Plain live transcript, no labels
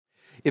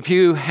If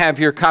you have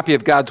your copy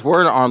of God's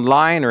Word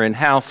online or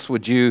in-house,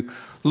 would you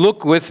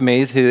look with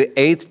me to the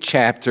 8th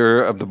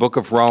chapter of the book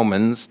of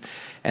Romans,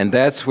 and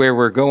that's where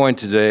we're going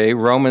today,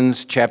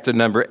 Romans chapter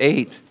number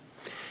 8.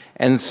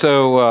 And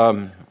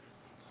so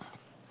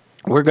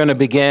we're going to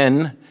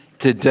begin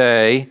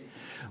today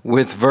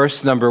with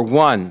verse number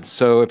 1.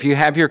 So if you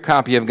have your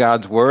copy of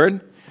God's Word,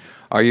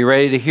 are you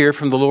ready to hear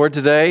from the Lord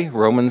today?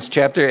 Romans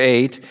chapter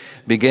 8,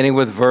 beginning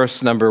with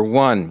verse number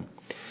 1.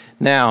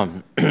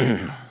 Now,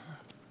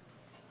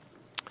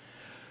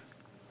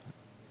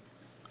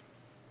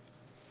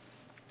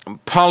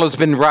 Paul has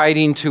been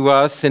writing to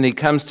us, and he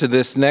comes to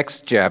this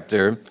next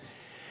chapter.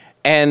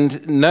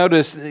 And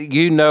notice,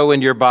 you know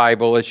in your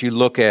Bible, as you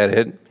look at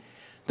it,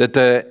 that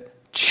the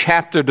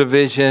chapter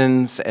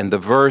divisions and the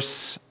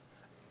verse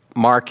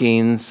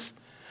markings,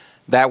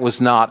 that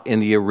was not in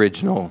the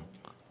original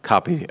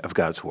copy of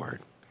God's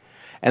Word.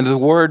 And the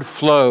Word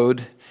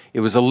flowed.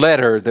 It was a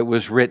letter that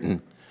was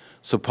written.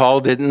 So Paul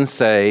didn't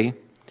say,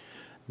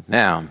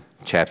 now,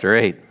 chapter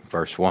 8,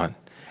 verse 1.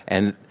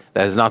 And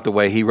that is not the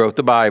way he wrote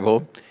the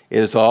Bible.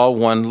 It is all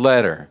one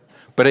letter.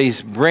 But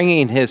he's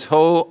bringing his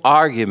whole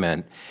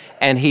argument,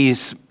 and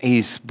he's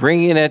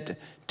bringing it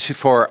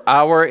for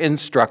our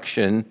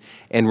instruction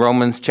in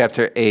Romans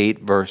chapter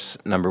 8, verse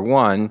number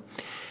 1.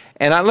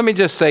 And let me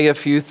just say a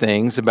few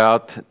things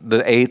about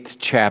the 8th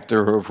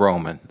chapter of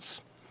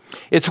Romans.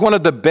 It's one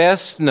of the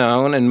best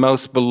known and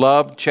most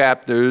beloved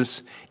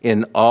chapters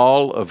in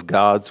all of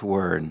God's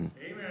Word.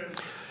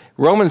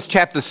 Romans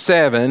chapter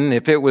 7,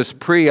 if it was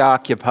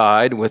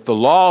preoccupied with the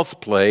law's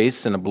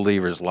place in a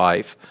believer's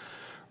life,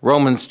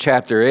 Romans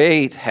chapter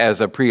 8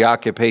 has a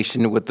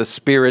preoccupation with the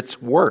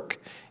Spirit's work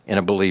in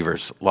a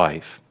believer's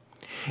life.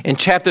 In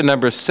chapter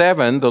number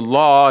 7, the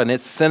law and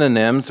its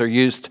synonyms are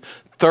used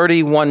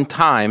 31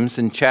 times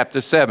in chapter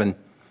 7,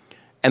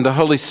 and the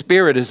Holy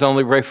Spirit is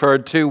only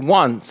referred to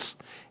once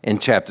in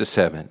chapter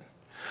 7.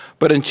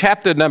 But in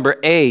chapter number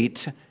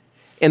 8,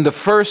 in the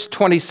first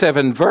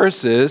 27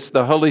 verses,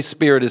 the Holy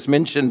Spirit is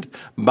mentioned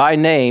by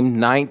name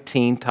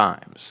 19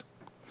 times.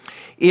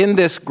 In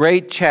this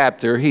great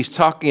chapter, he's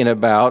helping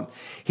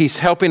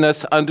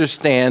us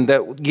understand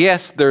that,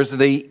 yes, there's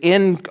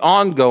the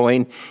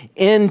ongoing,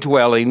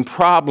 indwelling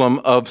problem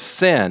of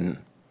sin,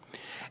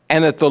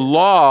 and that the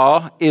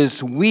law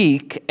is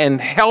weak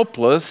and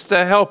helpless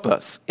to help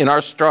us in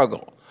our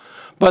struggle.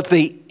 But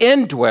the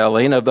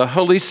indwelling of the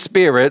Holy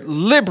Spirit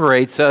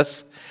liberates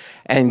us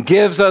and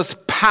gives us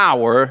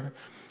power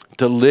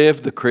to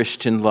live the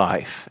Christian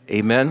life.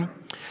 Amen?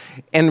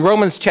 In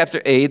Romans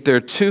chapter 8, there are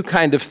two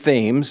kind of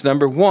themes.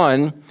 Number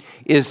one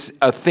is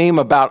a theme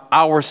about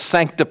our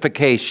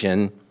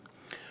sanctification,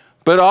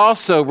 but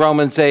also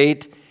Romans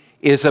 8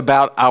 is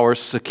about our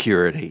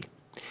security.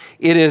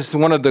 It is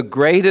one of the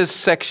greatest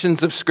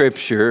sections of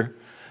Scripture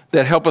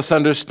that help us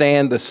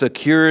understand the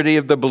security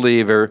of the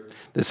believer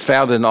that's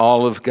found in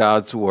all of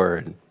God's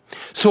Word.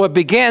 So it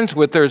begins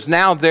with, there's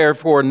now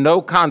therefore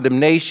no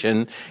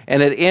condemnation,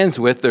 and it ends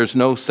with, there's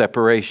no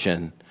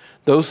separation.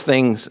 Those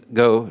things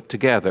go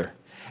together.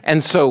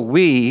 And so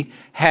we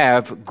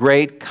have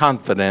great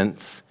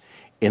confidence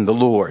in the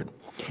Lord.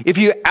 If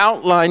you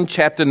outline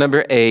chapter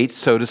number 8,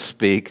 so to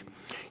speak,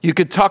 you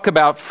could talk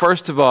about,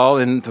 first of all,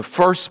 in the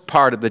first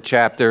part of the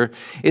chapter,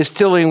 is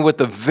dealing with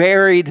the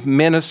varied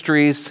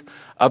ministries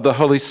of the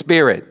Holy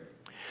Spirit.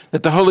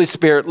 That the Holy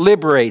Spirit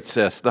liberates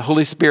us, the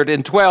Holy Spirit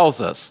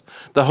indwells us,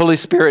 the Holy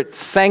Spirit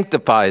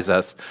sanctifies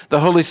us, the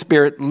Holy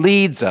Spirit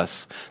leads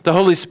us, the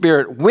Holy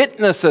Spirit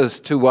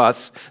witnesses to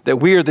us that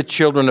we are the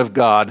children of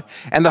God,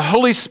 and the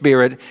Holy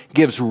Spirit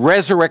gives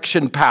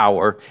resurrection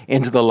power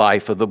into the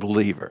life of the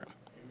believer.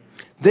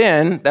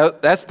 Then,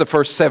 that's the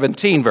first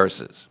 17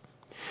 verses.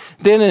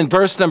 Then in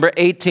verse number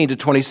 18 to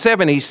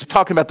 27, he's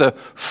talking about the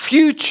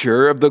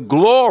future of the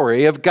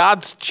glory of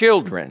God's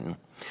children.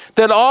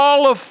 That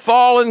all of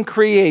fallen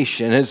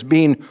creation is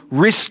being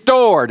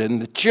restored,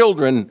 and the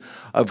children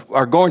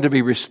are going to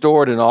be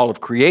restored, and all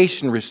of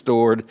creation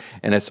restored,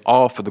 and it's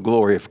all for the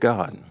glory of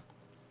God.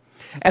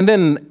 And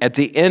then at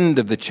the end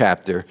of the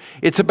chapter,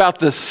 it's about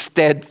the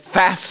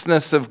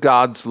steadfastness of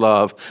God's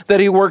love,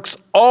 that he works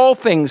all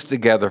things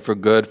together for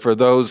good for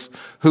those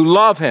who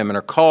love him and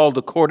are called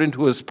according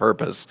to his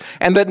purpose,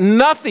 and that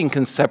nothing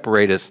can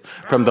separate us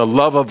from the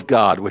love of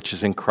God, which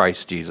is in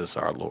Christ Jesus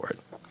our Lord.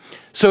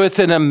 So it's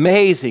an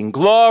amazing,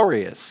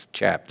 glorious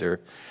chapter.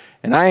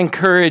 And I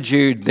encourage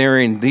you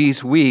during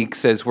these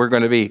weeks, as we're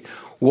going to be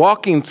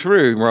walking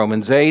through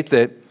Romans 8,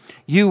 that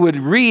you would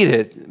read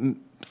it,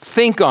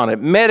 think on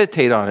it,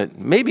 meditate on it,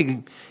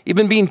 maybe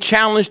even being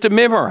challenged to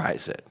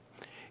memorize it.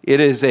 It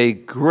is a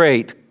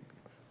great,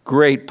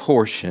 great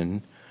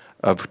portion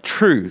of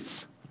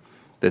truth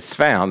that's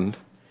found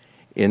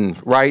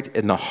right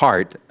in the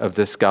heart of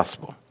this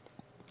gospel,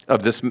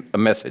 of this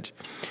message.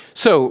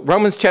 So,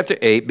 Romans chapter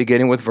 8,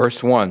 beginning with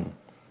verse 1.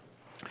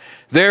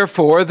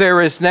 Therefore, there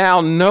is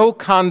now no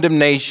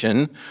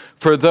condemnation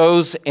for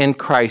those in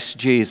Christ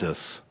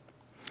Jesus,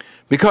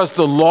 because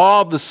the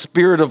law of the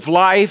Spirit of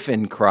life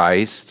in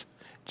Christ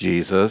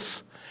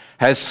Jesus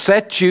has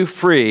set you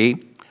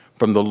free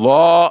from the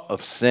law of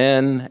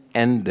sin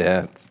and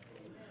death.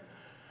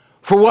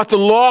 For what the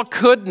law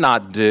could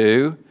not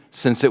do,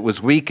 since it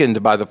was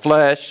weakened by the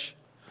flesh,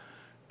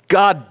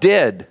 God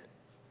did.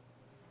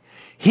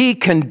 He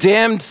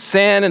condemned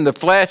sin in the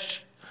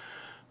flesh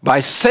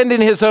by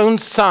sending his own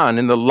Son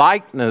in the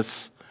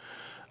likeness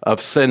of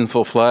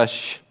sinful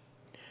flesh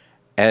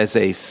as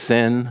a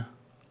sin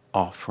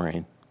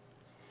offering.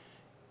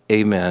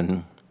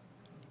 Amen.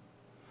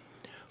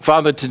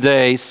 Father,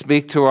 today,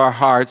 speak to our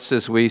hearts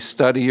as we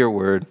study your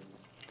word.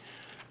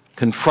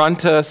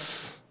 Confront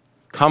us,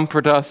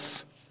 comfort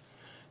us,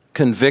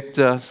 convict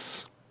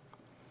us,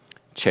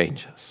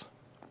 change us.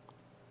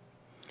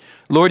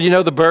 Lord, you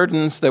know the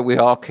burdens that we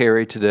all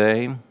carry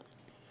today.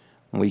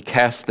 We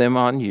cast them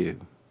on you.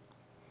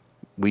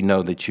 We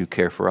know that you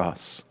care for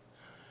us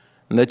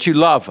and that you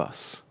love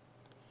us,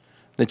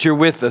 that you're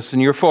with us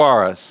and you're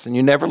for us and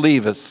you never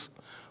leave us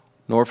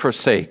nor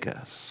forsake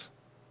us.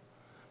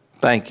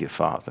 Thank you,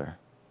 Father.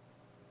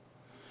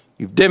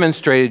 You've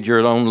demonstrated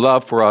your own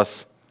love for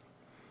us,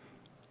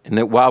 and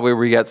that while we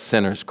were yet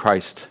sinners,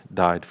 Christ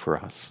died for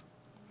us.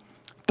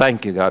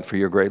 Thank you, God, for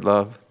your great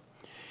love.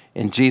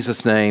 In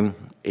Jesus' name,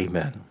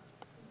 amen.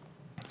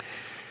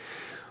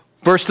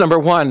 Verse number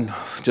 1,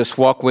 just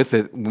walk with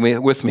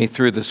me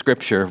through the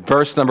scripture.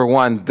 Verse number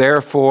 1,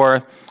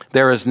 therefore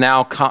there is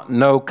now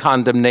no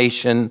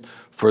condemnation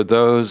for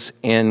those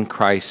in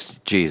Christ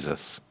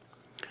Jesus.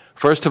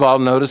 First of all,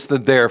 notice the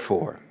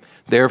therefore.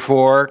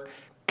 Therefore,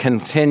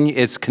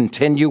 it's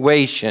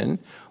continuation.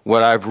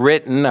 What I've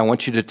written, I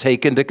want you to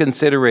take into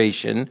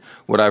consideration.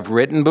 What I've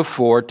written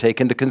before,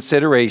 take into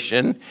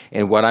consideration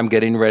in what I'm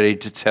getting ready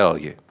to tell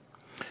you.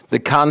 The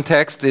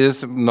context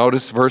is,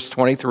 notice verse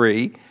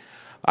 23.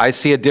 I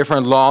see a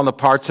different law in the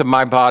parts of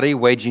my body,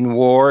 waging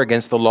war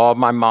against the law of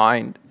my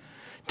mind,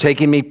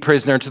 taking me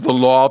prisoner to the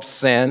law of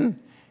sin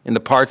in the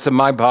parts of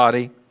my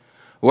body.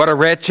 What a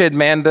wretched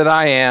man that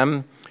I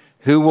am.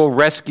 Who will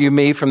rescue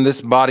me from this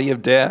body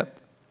of death?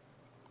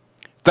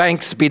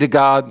 Thanks be to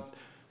God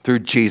through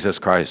Jesus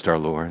Christ our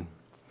Lord.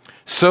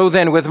 So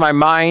then, with my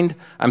mind,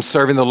 I'm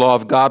serving the law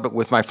of God, but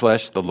with my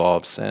flesh, the law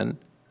of sin.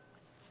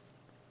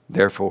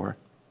 Therefore,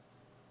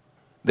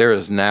 there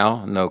is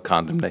now no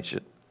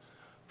condemnation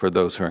for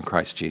those who are in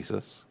Christ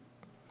Jesus.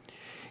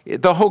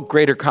 The whole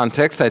greater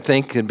context, I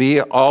think, could be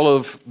all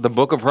of the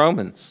book of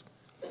Romans.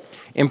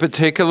 In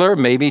particular,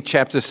 maybe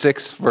chapter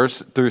 6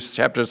 through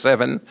chapter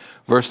 7,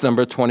 verse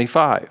number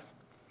 25.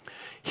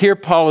 Here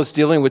Paul is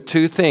dealing with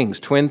two things,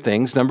 twin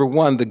things. Number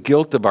one, the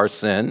guilt of our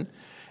sin,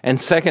 and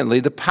secondly,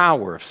 the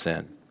power of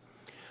sin.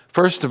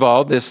 First of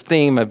all, this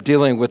theme of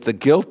dealing with the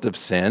guilt of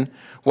sin,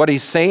 what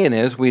he's saying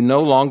is we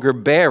no longer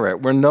bear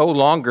it. We're no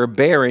longer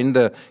bearing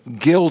the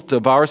guilt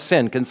of our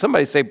sin. Can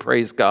somebody say,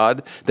 praise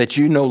God, that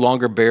you no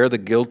longer bear the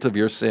guilt of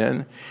your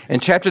sin?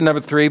 And chapter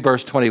number 3,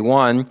 verse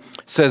 21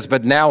 says,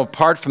 but now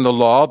apart from the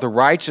law, the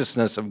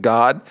righteousness of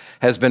God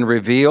has been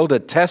revealed,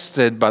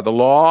 attested by the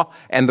law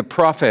and the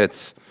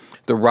prophets.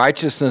 The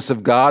righteousness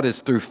of God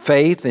is through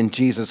faith in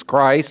Jesus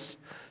Christ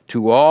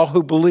to all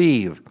who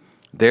believe.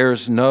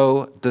 There's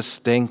no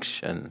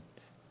distinction.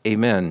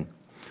 Amen.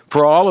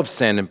 For all have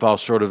sinned and fall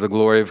short of the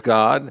glory of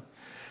God.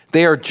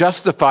 They are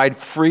justified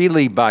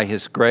freely by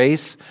his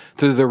grace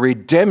through the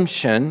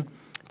redemption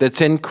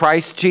that's in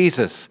Christ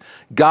Jesus.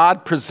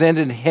 God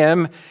presented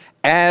him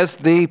as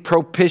the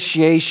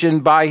propitiation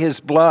by his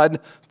blood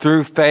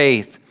through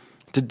faith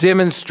to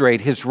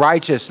demonstrate his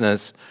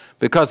righteousness.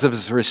 Because of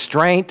his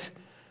restraint,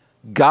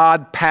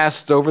 God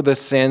passed over the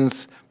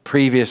sins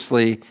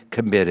previously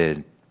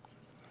committed.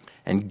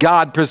 And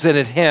God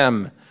presented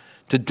him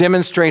to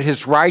demonstrate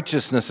his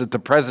righteousness at the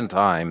present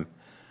time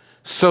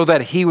so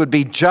that he would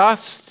be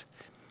just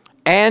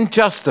and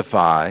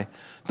justify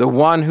the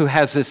one who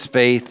has his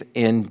faith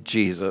in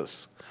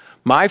Jesus.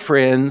 My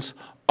friends,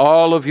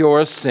 all of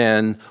your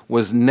sin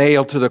was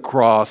nailed to the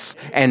cross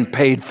and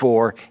paid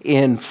for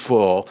in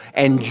full.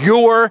 And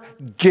your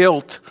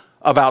guilt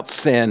about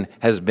sin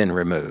has been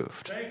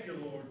removed. Thank you,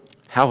 Lord.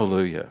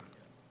 Hallelujah.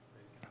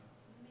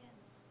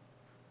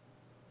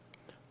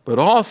 But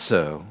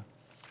also,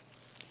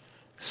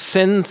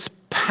 sin's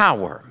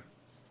power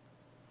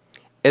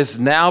has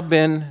now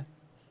been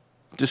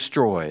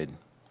destroyed.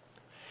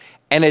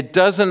 And it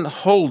doesn't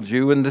hold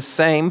you in the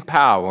same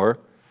power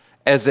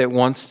as it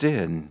once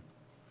did.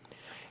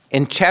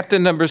 In chapter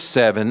number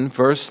 7,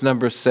 verse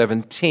number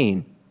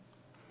 17,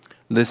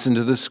 listen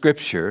to the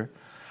scripture.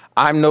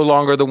 I'm no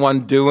longer the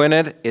one doing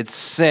it. It's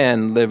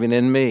sin living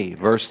in me.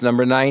 Verse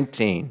number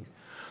 19.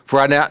 For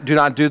I do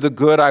not do the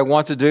good I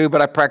want to do,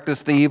 but I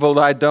practice the evil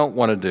that I don't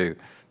want to do.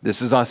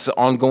 This is an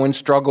ongoing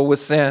struggle with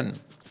sin.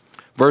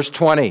 Verse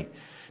 20.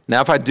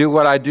 Now if I do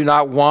what I do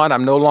not want,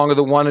 I'm no longer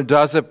the one who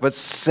does it, but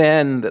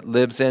sin that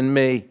lives in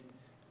me.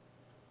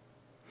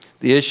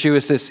 The issue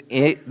is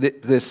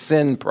this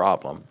sin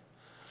problem.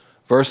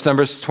 Verse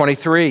number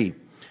 23.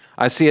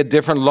 I see a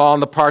different law in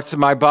the parts of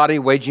my body,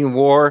 waging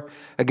war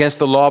against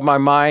the law of my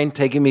mind,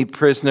 taking me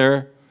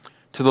prisoner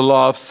to the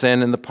law of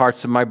sin in the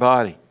parts of my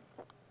body.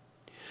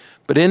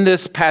 But in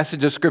this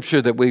passage of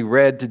Scripture that we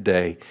read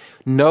today,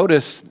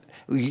 notice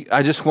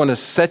I just want to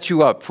set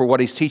you up for what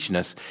he's teaching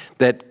us,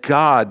 that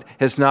God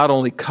has not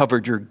only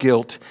covered your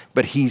guilt,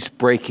 but he's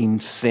breaking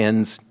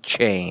sin's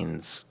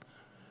chains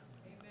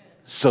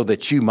so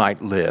that you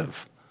might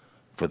live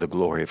for the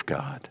glory of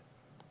God.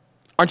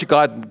 Aren't you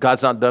glad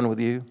God's not done with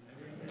you?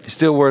 He's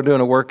still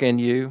doing a work in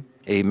you?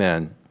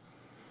 Amen.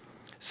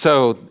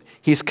 So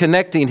he's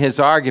connecting his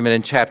argument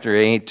in chapter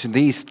 8 to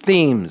these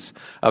themes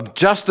of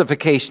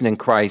justification in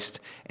Christ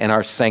and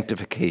our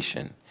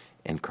sanctification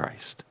in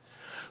Christ.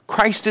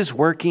 Christ is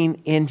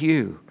working in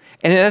you.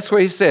 And that's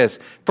what he says.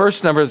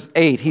 Verse number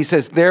 8, he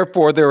says,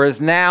 therefore there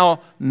is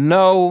now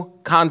no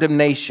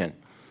condemnation.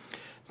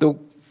 The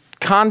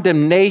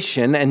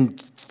condemnation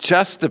and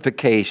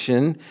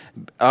justification,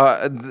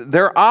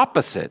 they're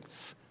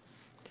opposites.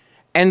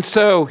 And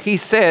so he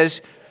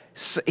says,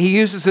 he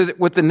uses it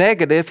with the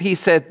negative. He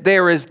said,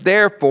 there is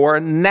therefore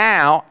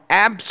now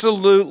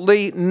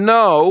absolutely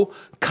no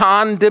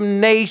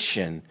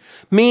condemnation,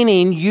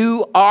 meaning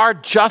you are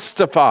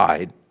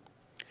justified.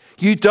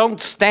 You don't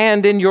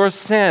stand in your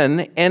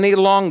sin any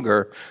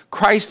longer.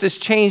 Christ has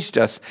changed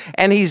us,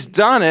 and he's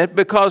done it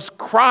because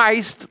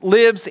Christ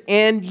lives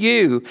in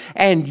you,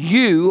 and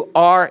you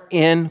are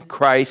in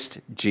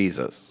Christ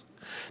Jesus.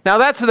 Now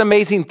that's an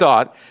amazing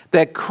thought,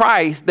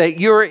 that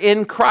you're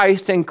in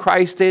Christ and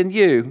Christ in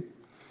you.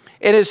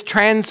 It is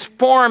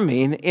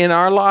transforming in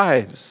our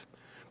lives.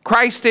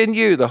 Christ in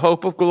you, the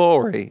hope of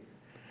glory.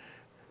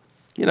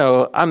 You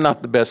know, I'm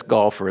not the best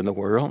golfer in the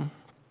world.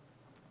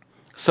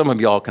 Some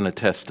of y'all can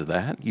attest to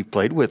that. You've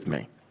played with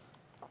me.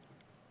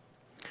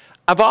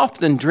 I've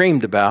often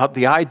dreamed about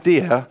the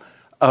idea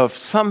of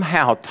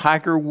somehow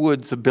Tiger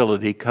Woods'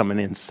 ability coming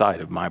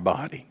inside of my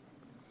body.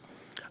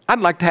 I'd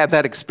like to have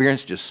that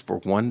experience just for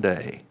one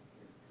day.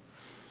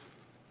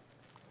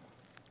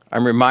 It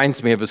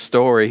reminds me of a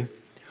story.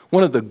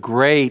 One of the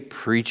great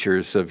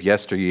preachers of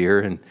yesteryear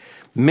in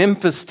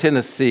Memphis,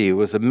 Tennessee,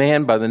 was a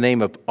man by the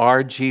name of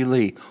R.G.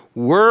 Lee,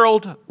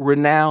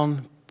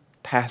 world-renowned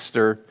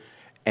pastor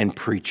and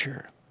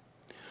preacher.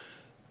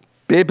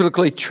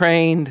 Biblically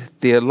trained,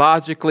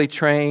 theologically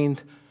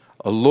trained,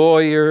 a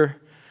lawyer,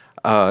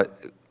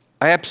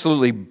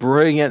 absolutely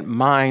brilliant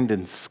mind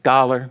and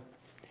scholar,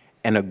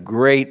 and a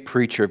great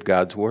preacher of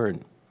God's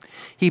Word.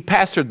 He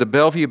pastored the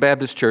Bellevue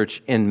Baptist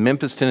Church in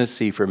Memphis,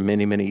 Tennessee for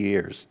many, many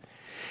years.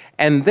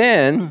 And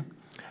then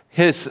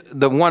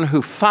the one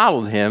who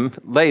followed him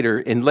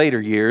in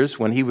later years,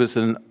 when he was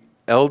an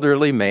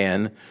elderly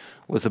man,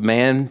 was a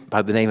man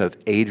by the name of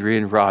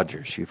Adrian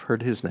Rogers. You've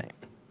heard his name.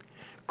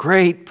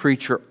 Great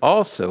preacher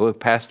also, who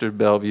pastored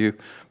Bellevue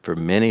for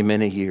many,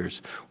 many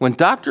years. When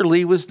Dr.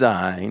 Lee was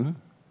dying,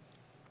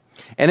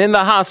 and in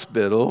the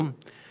hospital,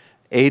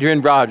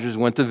 Adrian Rogers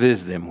went to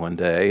visit him one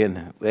day,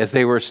 and as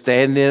they were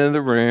standing in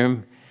the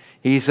room,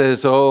 he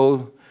says,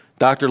 "Oh,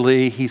 Dr.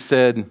 Lee," he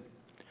said,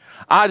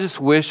 "I just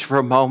wish for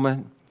a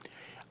moment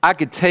I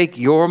could take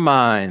your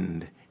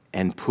mind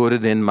and put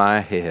it in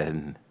my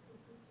head."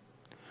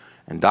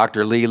 And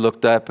Dr. Lee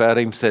looked up at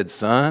him and said,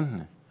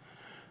 "Son,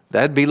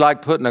 that'd be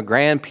like putting a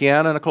grand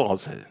piano in a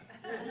closet."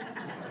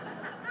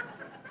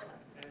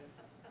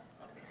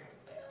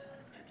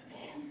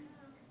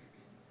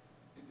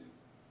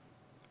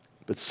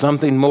 But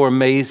something more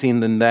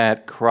amazing than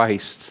that,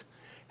 Christ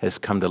has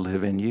come to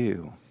live in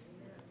you.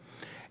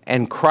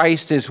 And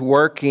Christ is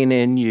working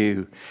in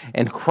you.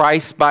 And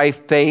Christ, by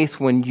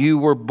faith, when you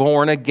were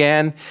born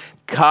again,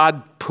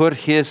 God put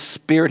his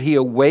Spirit, he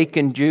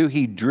awakened you,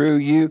 he drew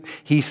you,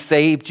 he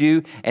saved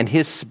you, and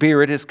his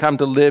Spirit has come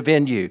to live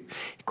in you.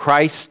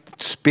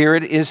 Christ's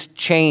Spirit is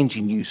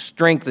changing you,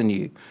 strengthening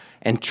you,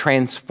 and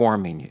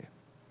transforming you.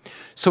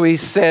 So he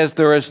says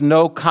there is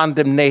no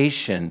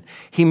condemnation.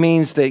 He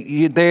means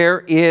that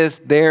there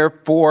is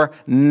therefore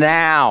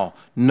now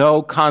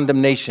no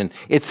condemnation.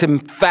 It's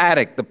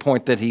emphatic, the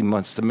point that he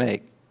wants to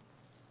make.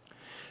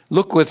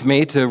 Look with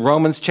me to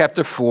Romans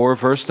chapter 4,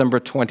 verse number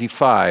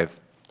 25.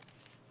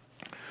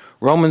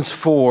 Romans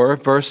 4,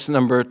 verse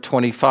number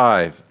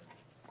 25.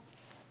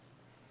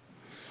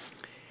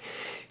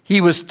 He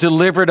was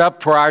delivered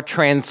up for our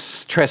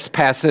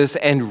trespasses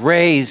and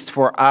raised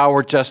for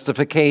our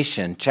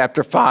justification.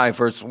 Chapter 5,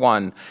 verse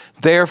 1.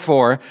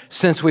 Therefore,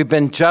 since we've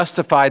been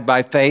justified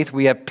by faith,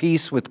 we have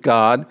peace with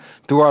God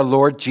through our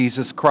Lord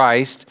Jesus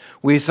Christ.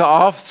 We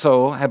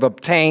also have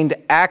obtained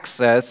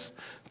access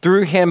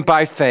through him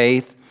by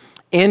faith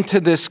into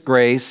this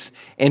grace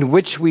in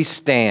which we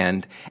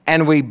stand,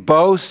 and we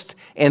boast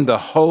in the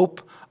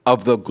hope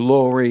of the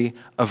glory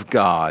of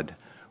God.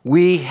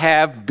 We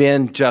have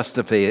been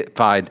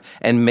justified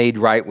and made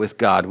right with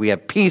God. We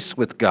have peace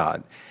with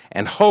God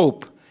and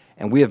hope,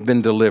 and we have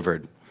been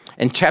delivered.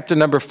 In chapter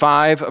number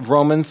 5 of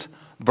Romans,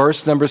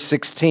 verse number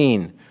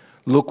 16,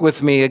 look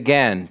with me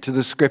again to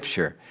the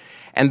scripture.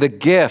 And the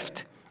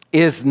gift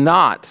is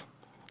not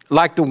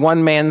like the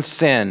one man's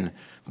sin,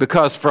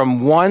 because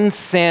from one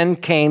sin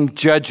came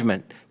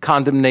judgment,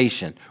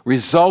 condemnation,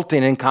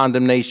 resulting in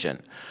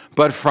condemnation.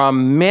 But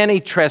from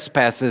many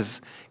trespasses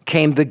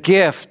came the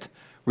gift,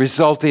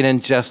 resulting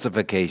in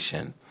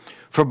justification.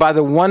 For by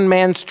the one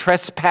man's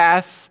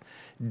trespass,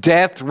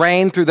 death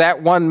reigned through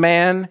that one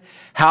man,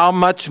 how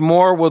much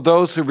more will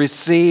those who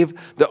receive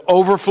the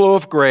overflow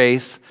of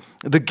grace,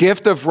 the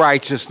gift of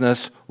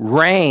righteousness,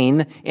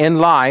 reign in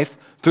life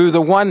through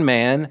the one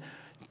man,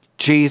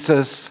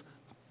 Jesus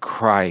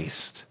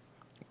Christ.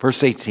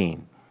 Verse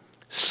 18,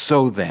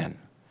 so then,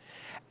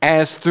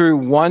 as through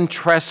one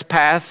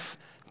trespass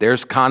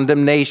there's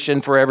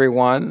condemnation for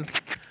everyone,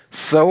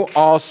 so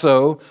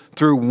also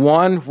through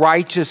one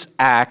righteous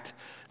act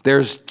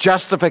there's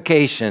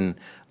justification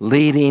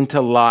leading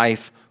to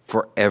life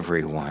for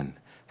everyone.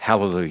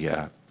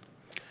 Hallelujah.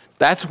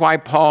 That's why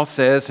Paul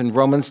says in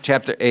Romans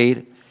chapter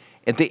 8,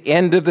 at the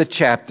end of the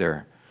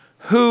chapter,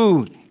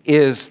 who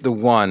is the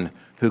one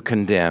who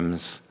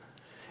condemns?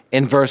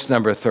 In verse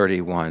number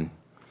 31.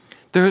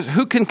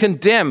 Who can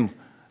condemn?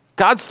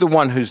 God's the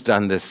one who's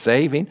done this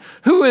saving.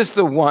 Who is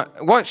the one?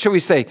 What shall we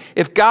say?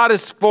 If God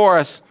is for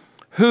us,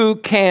 who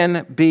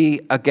can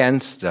be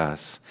against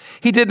us?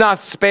 He did not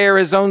spare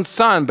his own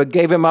son, but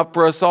gave him up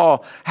for us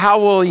all. How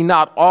will he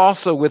not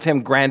also with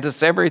him grant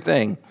us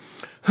everything?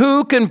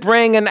 Who can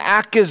bring an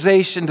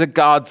accusation to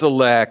God's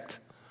elect?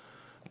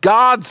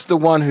 God's the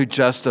one who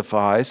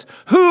justifies.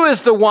 Who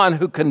is the one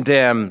who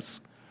condemns?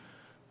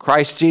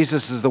 Christ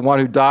Jesus is the one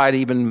who died,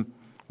 even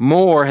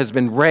more has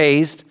been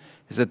raised,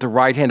 is at the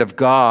right hand of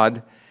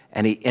God,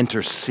 and he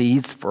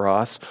intercedes for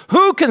us.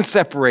 Who can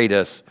separate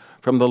us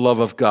from the love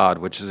of God,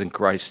 which is in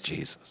Christ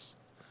Jesus?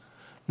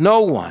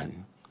 No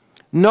one.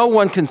 No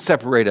one can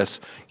separate us.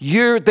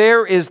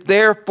 There is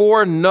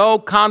therefore no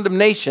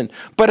condemnation,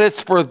 but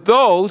it's for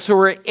those who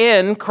are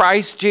in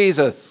Christ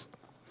Jesus,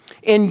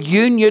 in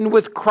union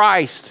with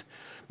Christ,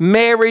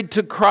 married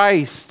to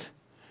Christ.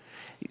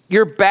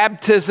 Your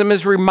baptism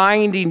is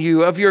reminding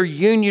you of your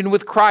union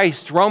with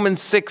Christ.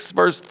 Romans 6,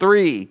 verse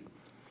 3.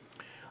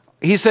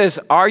 He says,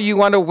 are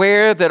you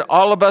unaware that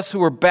all of us who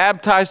were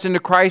baptized into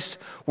Christ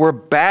were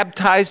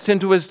baptized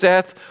into his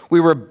death? We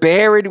were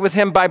buried with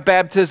him by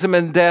baptism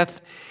in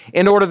death,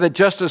 in order that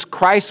just as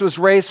Christ was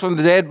raised from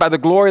the dead by the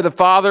glory of the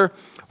Father,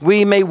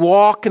 we may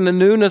walk in the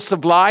newness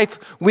of life.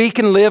 We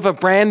can live a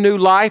brand new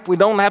life. We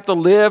don't have to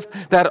live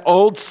that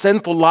old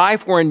sinful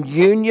life. We're in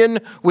union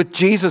with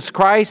Jesus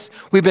Christ.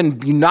 We've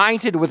been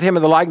united with him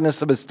in the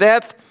likeness of his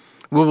death.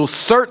 We will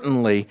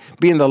certainly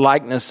be in the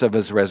likeness of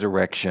his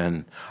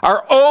resurrection.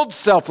 Our old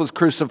self was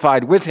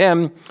crucified with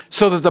him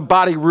so that the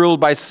body ruled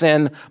by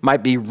sin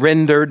might be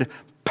rendered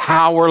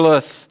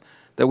powerless,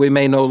 that we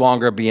may no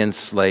longer be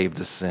enslaved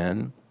to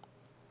sin.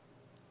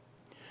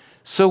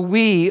 So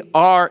we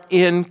are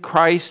in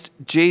Christ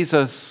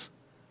Jesus.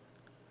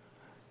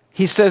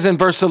 He says in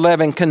verse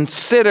 11,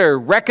 consider,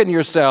 reckon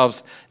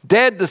yourselves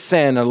dead to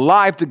sin and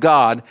alive to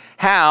God.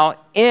 How?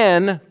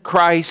 In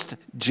Christ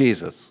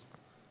Jesus.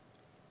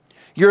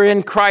 You're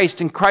in Christ,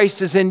 and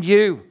Christ is in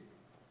you.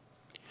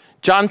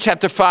 John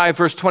chapter 5,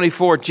 verse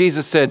 24,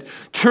 Jesus said,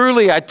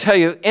 truly I tell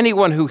you,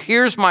 anyone who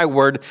hears my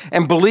word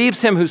and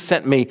believes him who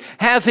sent me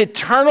has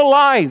eternal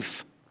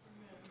life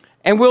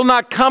and will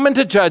not come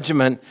into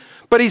judgment,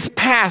 but he's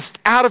passed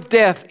out of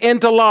death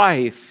into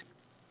life.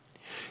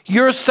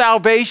 Your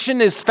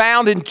salvation is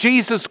found in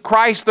Jesus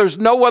Christ. There's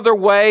no other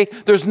way.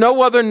 There's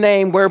no other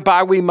name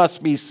whereby we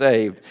must be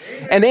saved.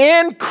 Amen. And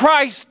in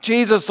Christ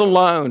Jesus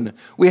alone,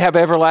 we have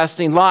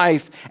everlasting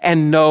life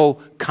and no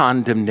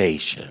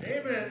condemnation.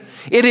 Amen.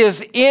 It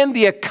is in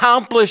the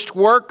accomplished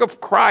work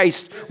of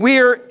Christ. We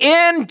are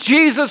in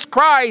Jesus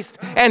Christ,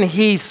 and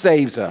he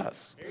saves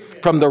us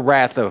from the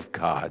wrath of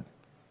God.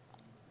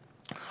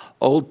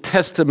 Old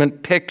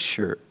Testament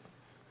picture.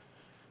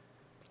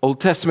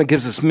 Old Testament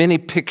gives us many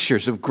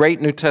pictures of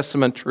great New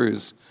Testament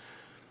truths.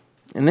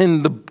 And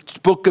in the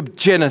book of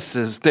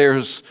Genesis,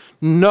 there's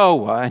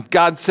Noah. And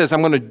God says, I'm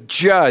going to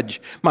judge.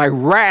 My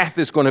wrath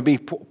is going to be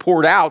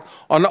poured out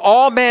on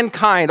all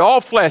mankind, all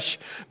flesh,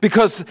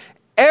 because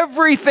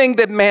everything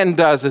that man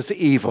does is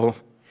evil.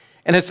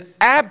 And it's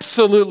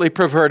absolutely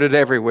perverted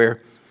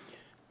everywhere.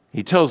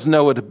 He tells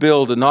Noah to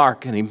build an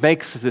ark, and he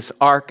makes this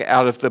ark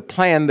out of the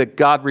plan that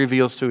God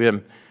reveals to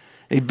him.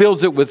 He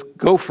builds it with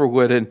gopher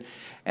wood,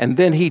 and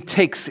then he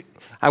takes,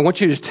 I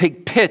want you to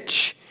take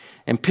pitch,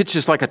 and pitch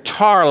is like a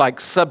tar-like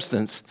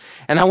substance,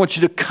 and I want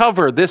you to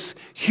cover this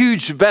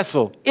huge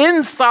vessel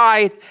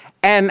inside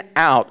and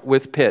out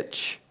with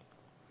pitch.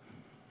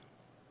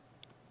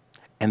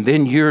 And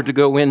then you're to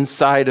go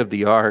inside of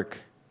the ark,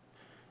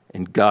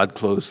 and God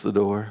closed the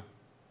door,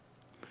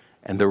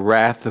 and the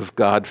wrath of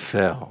God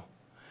fell,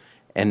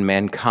 and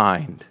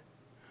mankind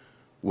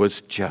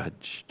was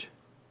judged.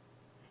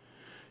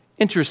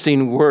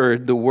 Interesting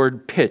word, the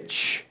word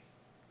pitch.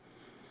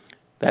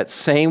 That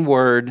same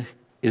word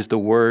is the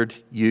word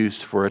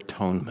used for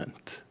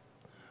atonement.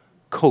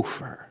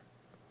 Kopher.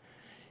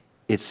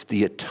 It's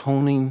the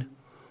atoning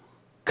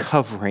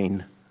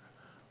covering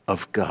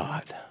of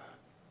God.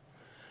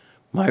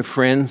 My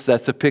friends,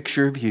 that's a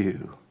picture of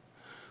you.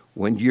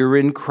 When you're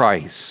in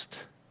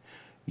Christ,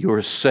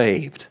 you're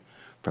saved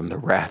from the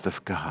wrath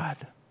of God.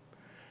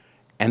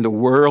 And the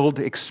world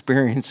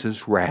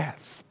experiences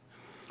wrath,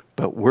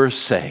 but we're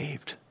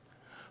saved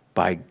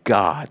by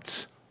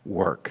God's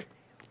work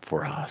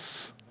for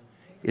us.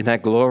 Isn't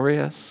that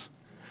glorious?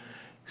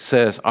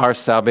 Says our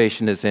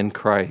salvation is in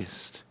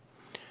Christ.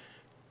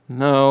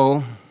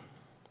 No.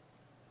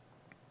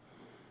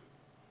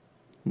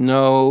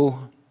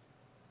 No.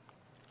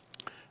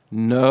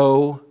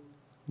 No.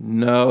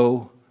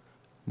 No.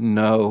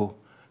 No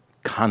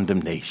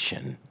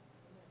condemnation.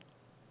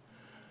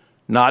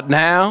 Not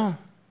now.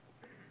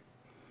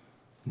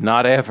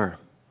 Not ever.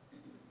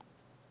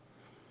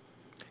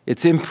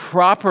 It's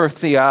improper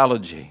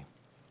theology.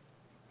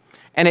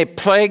 And it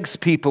plagues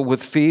people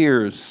with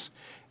fears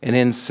and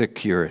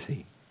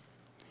insecurity.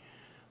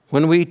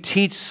 When we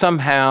teach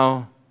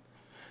somehow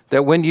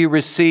that when you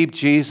receive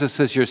Jesus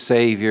as your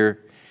Savior,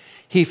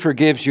 He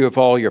forgives you of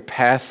all your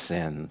past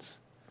sins,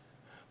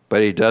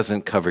 but He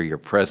doesn't cover your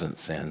present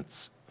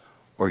sins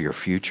or your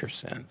future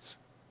sins.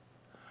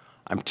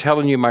 I'm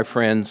telling you, my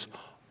friends,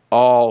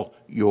 all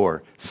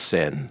your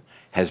sin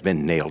has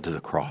been nailed to the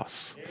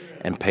cross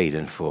and paid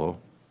in full.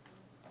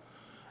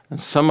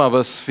 And some of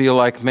us feel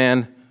like,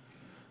 man,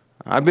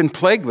 I've been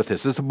plagued with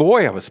this. As a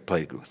boy, I was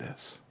plagued with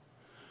this.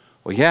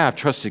 Well, yeah, I've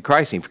trusted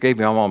Christ and He forgave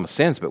me all my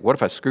sins, but what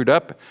if I screwed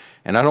up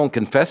and I don't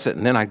confess it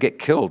and then I get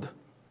killed?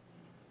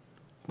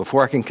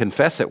 Before I can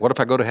confess it, what if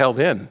I go to hell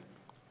then?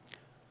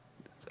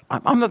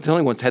 I'm not the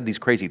only one that's had these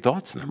crazy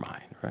thoughts in their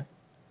mind, right?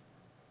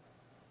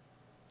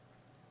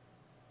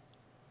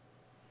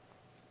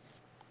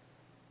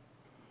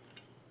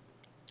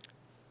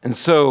 And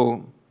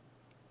so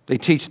they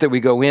teach that we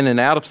go in and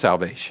out of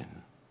salvation.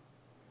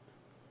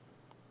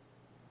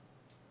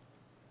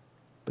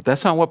 But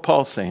that's not what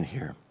Paul's saying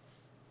here.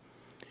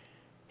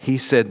 He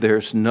said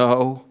there's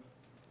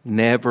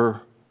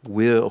never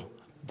will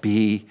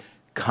be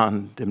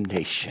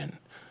condemnation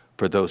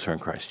for those who are in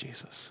Christ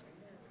Jesus.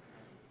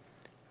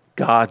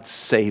 God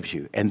saves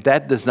you. And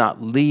that does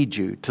not lead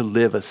you to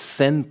live a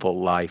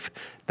sinful life.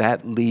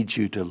 That leads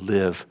you to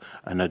live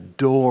an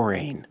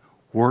adoring,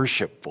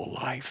 worshipful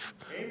life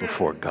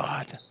before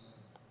God.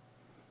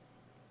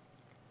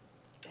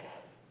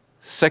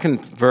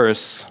 Second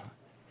verse,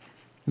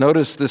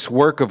 notice this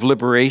work of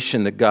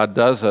liberation that God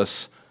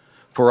does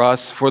for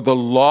us. For the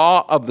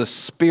law of the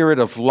Spirit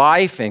of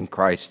life in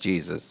Christ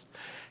Jesus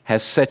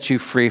has set you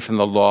free from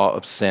the law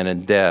of sin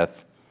and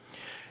death.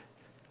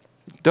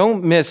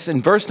 Don't miss,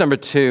 in verse number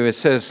 2, it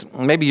says,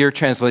 maybe your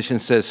translation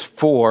says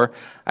for.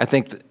 I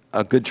think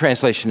a good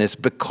translation is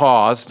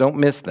because. Don't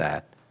miss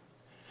that.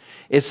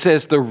 It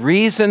says the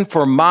reason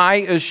for my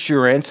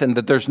assurance and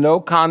that there's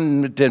no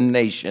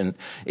condemnation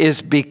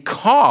is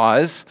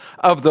because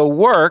of the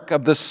work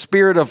of the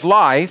Spirit of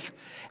life,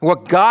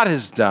 what God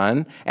has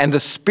done, and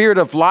the Spirit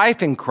of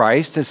life in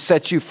Christ has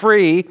set you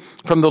free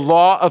from the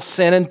law of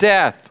sin and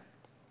death.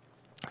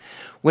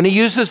 When he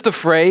uses the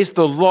phrase,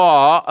 the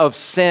law of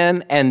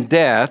sin and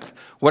death,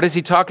 what is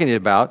he talking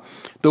about?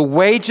 The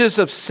wages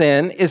of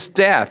sin is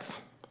death.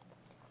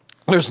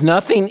 There's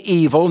nothing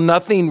evil,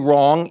 nothing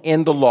wrong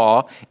in the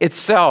law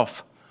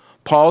itself.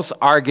 Paul's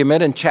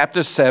argument in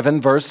chapter 7,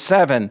 verse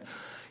 7,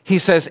 he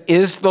says,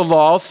 is the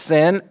law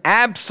sin?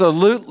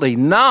 Absolutely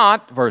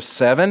not, verse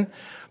 7.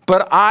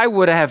 But how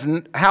would I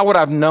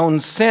have known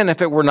sin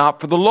if it were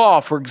not for the law?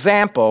 For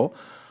example,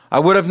 I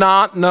would have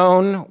not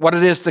known what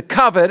it is to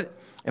covet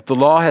if the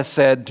law has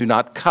said, do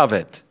not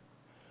covet.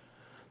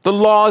 The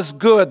law is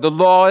good. The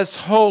law is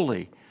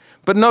holy.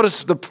 But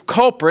notice the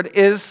culprit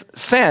is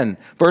sin.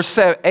 Verse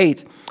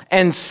 8,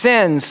 and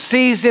sin,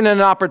 seizing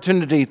an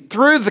opportunity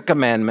through the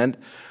commandment,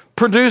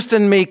 produced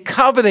in me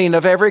coveting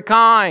of every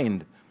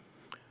kind.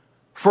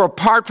 For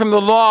apart from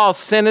the law,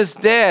 sin is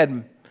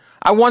dead.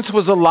 I once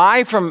was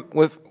alive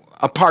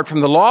apart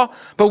from the law,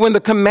 but when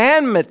the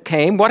commandment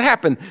came, what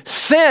happened?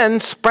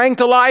 Sin sprang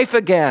to life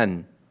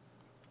again.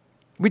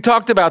 We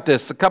talked about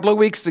this a couple of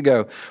weeks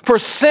ago. For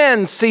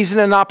sin, seizing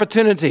an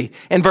opportunity,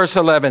 in verse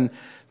 11,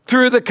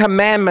 through the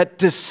commandment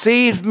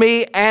deceived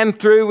me and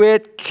through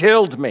it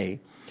killed me.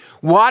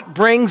 What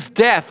brings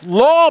death?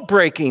 Law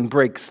breaking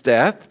breaks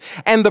death.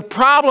 And the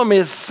problem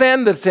is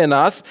sin that's in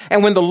us.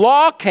 And when the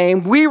law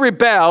came, we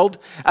rebelled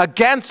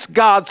against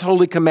God's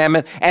holy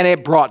commandment and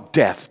it brought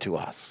death to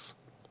us.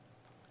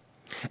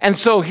 And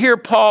so here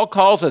Paul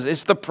calls it,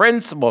 it's the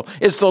principle,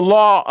 it's the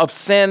law of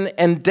sin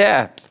and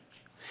death.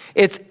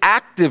 It's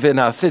active in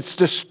us. It's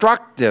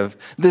destructive.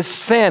 This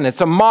sin,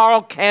 it's a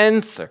moral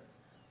cancer.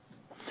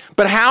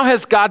 But how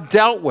has God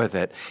dealt with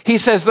it? He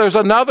says there's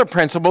another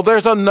principle,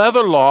 there's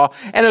another law,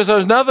 and there's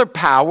another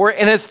power,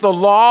 and it's the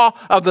law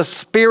of the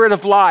Spirit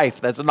of life.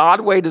 That's an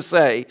odd way to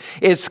say.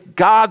 It's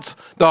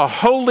the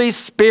Holy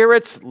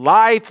Spirit's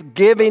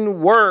life-giving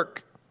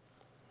work.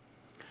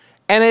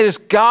 And it is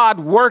God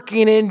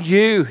working in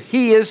you.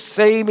 He is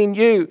saving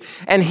you.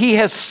 And He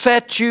has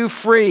set you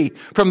free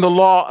from the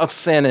law of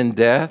sin and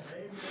death.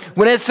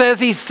 When it says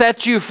He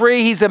set you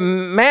free, He's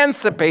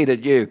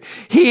emancipated you.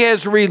 He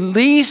has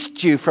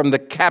released you from the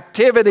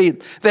captivity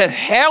that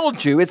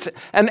held you. It's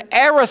an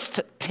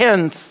aorist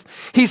tense.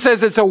 He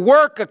says it's a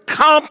work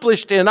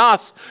accomplished in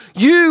us.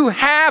 You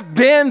have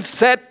been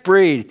set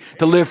free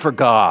to live for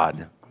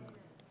God.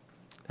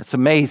 That's an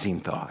amazing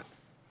thought.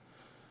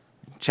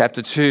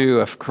 Chapter 2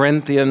 of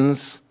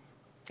Corinthians,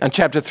 And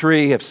chapter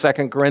 3 of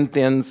 2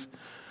 Corinthians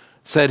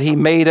said he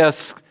made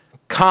us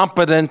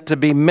competent to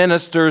be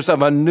ministers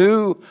of a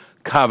new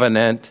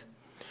covenant,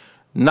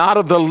 not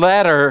of the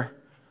letter,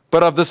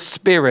 but of the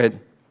Spirit.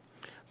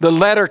 The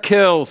letter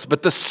kills,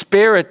 but the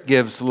Spirit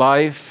gives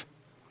life.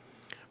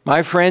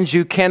 My friends,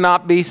 you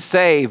cannot be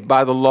saved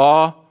by the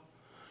law.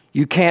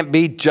 You can't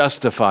be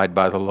justified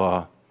by the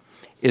law.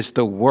 It's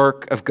the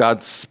work of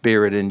God's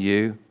Spirit in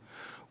you.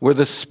 Where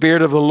the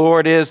Spirit of the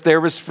Lord is,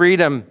 there is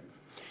freedom.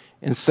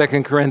 In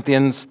 2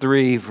 Corinthians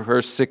 3,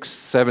 verse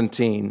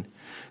 17,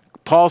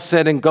 Paul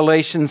said in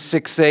Galatians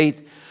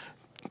 6:8,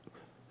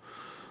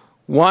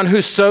 one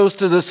who sows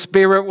to the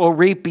Spirit will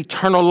reap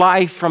eternal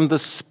life from the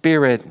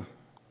Spirit.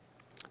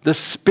 The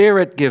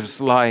Spirit gives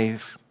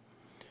life.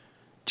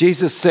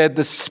 Jesus said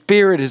the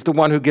Spirit is the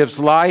one who gives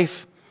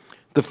life.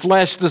 The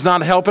flesh does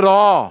not help at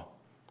all.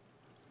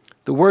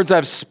 The words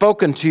I've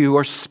spoken to you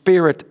are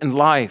spirit and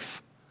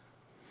life.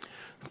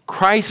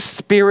 Christ's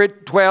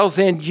Spirit dwells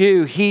in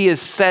you. He has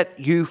set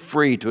you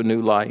free to a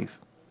new life.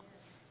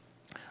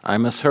 I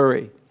must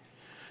hurry.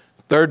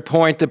 Third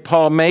point that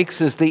Paul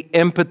makes is the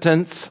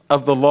impotence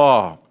of the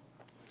law.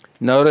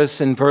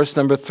 Notice in verse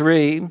number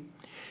 3,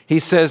 he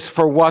says,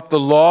 for what the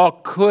law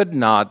could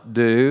not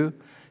do,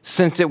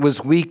 since it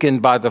was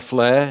weakened by the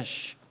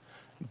flesh,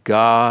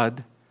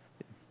 God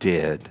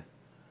did.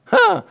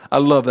 I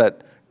love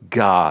that.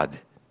 God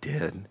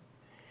did.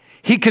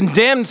 He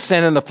condemned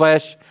sin in the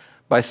flesh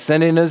by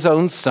sending his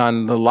own Son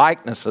in the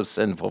likeness of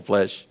sinful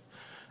flesh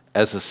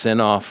as a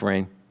sin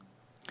offering.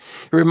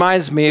 It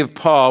reminds me of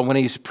Paul when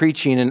he's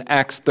preaching in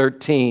Acts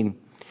 13.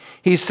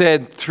 He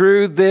said,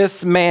 through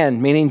this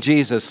man, meaning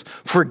Jesus,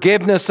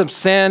 forgiveness of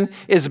sin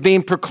is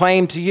being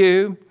proclaimed to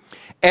you.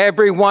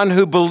 Everyone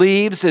who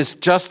believes is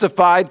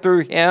justified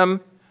through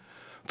him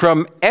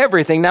from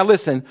everything. Now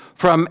listen,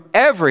 from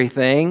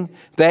everything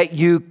that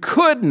you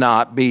could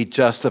not be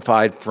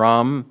justified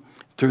from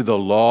through the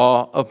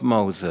law of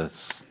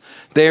Moses.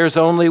 There's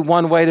only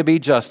one way to be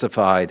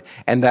justified,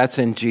 and that's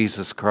in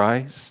Jesus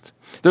Christ.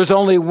 There's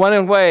only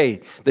one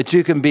way that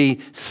you can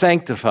be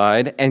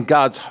sanctified and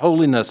God's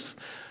holiness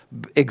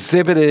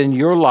exhibited in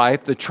your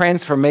life, the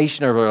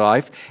transformation of your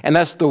life, and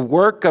that's the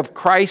work of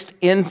Christ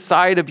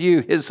inside of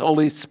you, his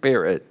Holy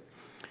Spirit.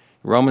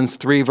 Romans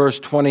 3 verse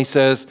 20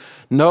 says,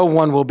 no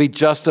one will be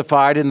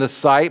justified in the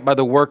sight by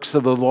the works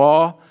of the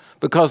law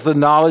because the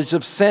knowledge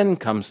of sin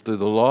comes through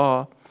the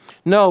law.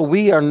 No,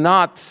 we are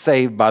not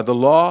saved by the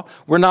law.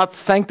 We're not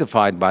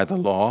sanctified by the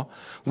law.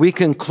 We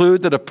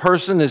conclude that a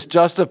person is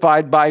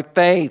justified by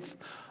faith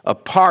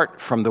apart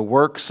from the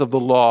works of the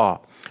law.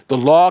 The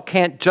law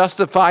can't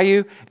justify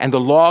you, and the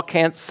law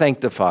can't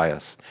sanctify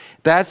us.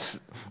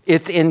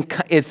 It's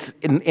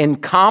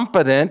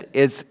incompetent.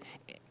 It's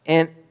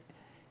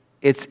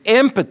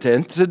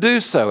impotent to do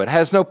so. It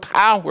has no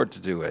power to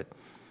do it.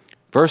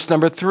 Verse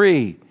number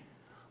 3,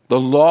 the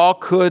law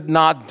could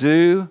not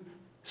do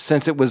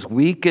since it was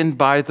weakened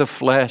by the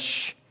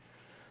flesh.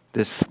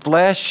 This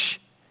flesh,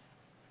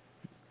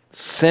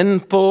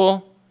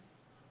 sinful,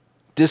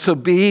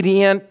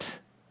 disobedient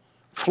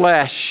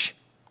flesh.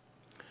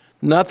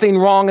 Nothing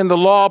wrong in the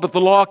law, but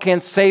the law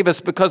can't save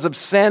us because of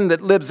sin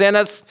that lives in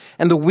us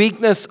and the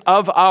weakness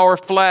of our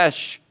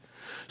flesh.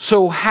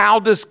 So how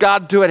does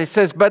God do it? It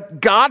says,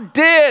 but God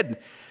did.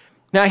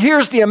 Now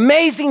here's the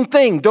amazing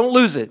thing. Don't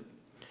lose it.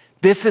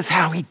 This is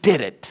how he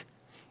did it.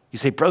 You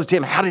say, Brother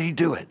Tim, how did he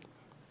do it?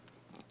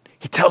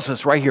 He tells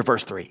us right here,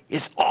 verse 3.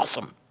 It's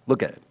awesome.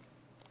 Look at it.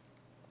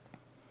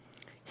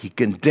 He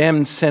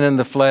condemned sin in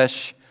the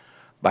flesh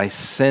by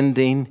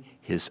sending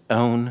his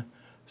own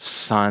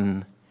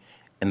Son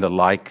in the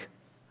like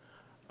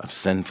of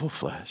sinful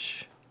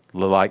flesh,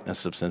 the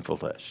likeness of sinful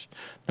flesh.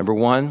 Number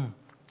 1,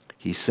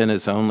 he sent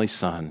his only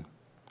Son.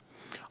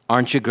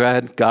 Aren't you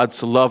glad God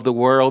so loved the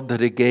world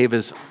that he gave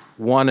his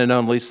one and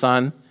only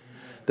Son,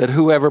 that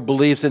whoever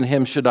believes in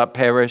him should not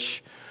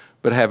perish,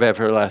 but have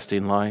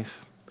everlasting life?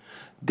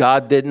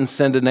 God didn't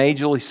send an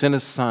angel, he sent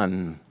his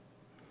Son.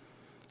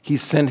 He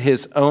sent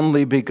his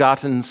only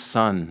begotten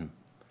Son.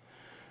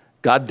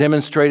 God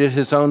demonstrated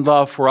his own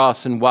love for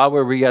us, and while we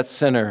were yet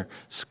sinners,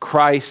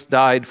 Christ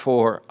died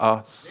for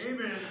us.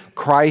 Amen.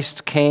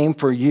 Christ came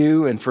for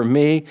you and for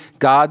me.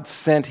 God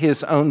sent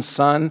his own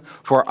Son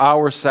for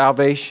our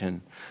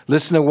salvation.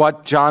 Listen to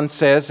what John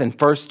says in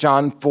 1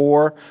 John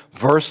 4,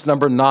 verse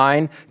number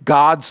 9.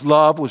 God's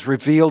love was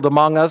revealed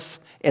among us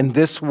in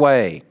this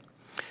way.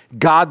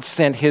 God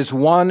sent his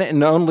one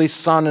and only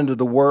Son into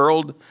the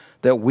world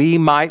that we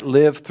might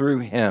live through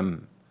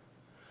him.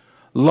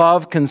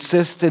 Love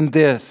consists in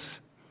this,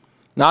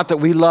 not that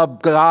we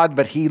love God,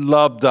 but he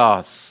loved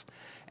us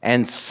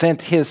and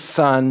sent his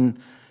Son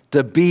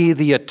to be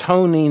the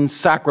atoning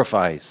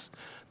sacrifice,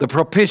 the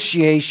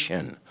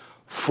propitiation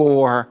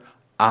for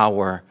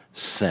our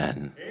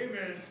sin.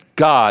 Amen.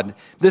 God,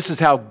 this is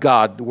how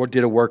God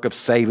did a work of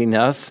saving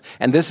us,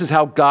 and this is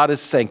how God is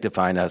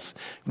sanctifying us.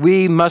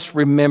 We must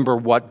remember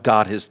what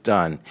God has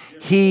done.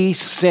 He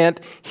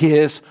sent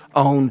his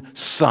own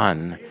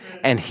Son,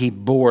 and he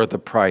bore the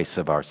price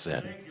of our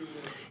sin.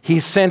 He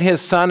sent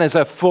his son as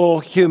a full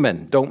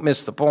human. Don't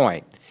miss the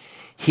point.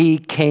 He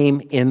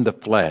came in the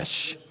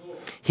flesh.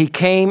 He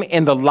came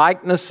in the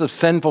likeness of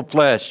sinful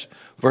flesh.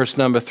 Verse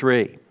number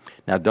 3.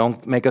 Now,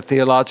 don't make a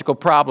theological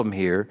problem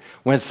here.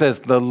 When it says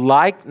the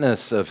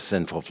likeness of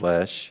sinful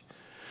flesh,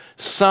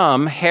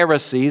 some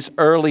heresies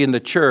early in the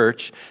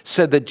church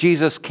said that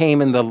Jesus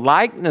came in the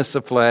likeness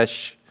of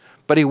flesh,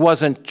 but he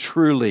wasn't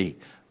truly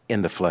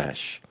in the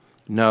flesh.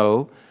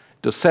 No,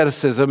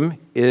 Doceticism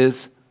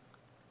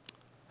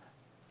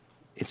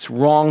it's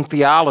wrong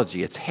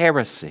theology. It's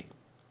heresy.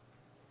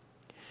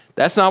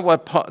 That is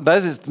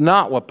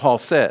not what Paul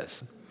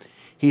says.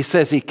 He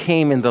says he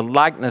came in the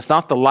likeness,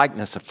 not the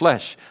likeness of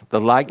flesh,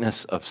 the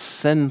likeness of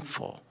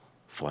sinful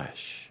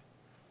flesh.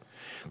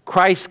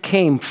 Christ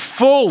came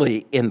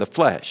fully in the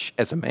flesh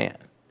as a man,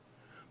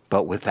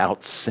 but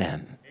without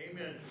sin.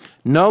 Amen.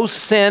 No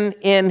sin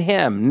in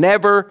him.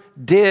 Never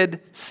did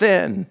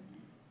sin.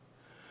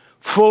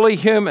 Fully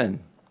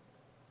human.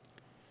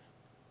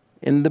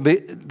 In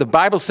the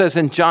Bible says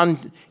in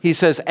John, he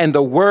says, and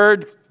the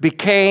Word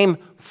became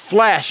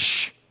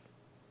flesh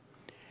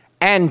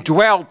and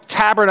dwelt,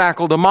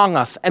 tabernacled among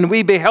us, and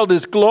we beheld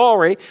his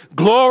glory.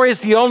 Glory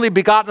is the only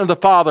begotten of the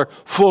Father,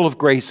 full of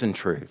grace and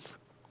truth.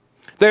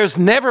 There's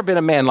never been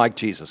a man like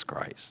Jesus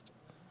Christ.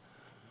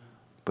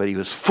 But he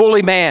was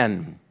fully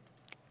man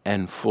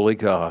and fully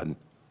God.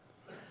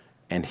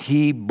 And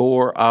he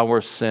bore our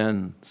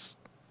sins.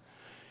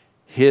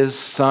 His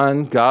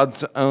Son,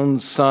 God's own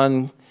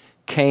Son,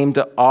 came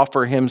to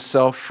offer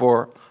himself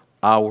for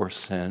our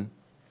sin.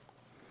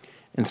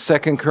 In 2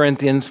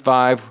 Corinthians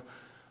 5,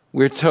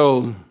 we're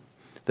told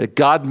that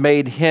God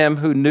made him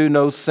who knew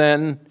no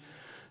sin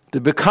to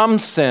become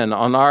sin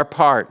on our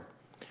part,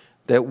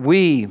 that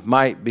we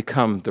might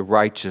become the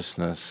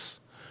righteousness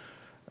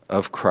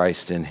of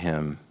Christ in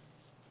him.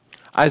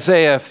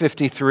 Isaiah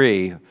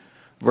 53,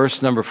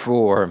 verse number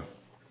 4.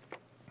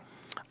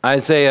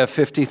 Isaiah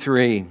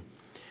 53.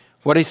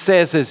 What he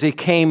says is he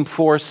came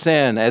for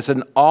sin, as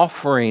an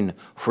offering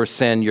for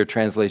sin, your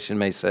translation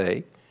may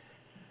say.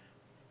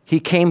 He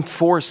came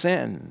for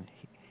sin.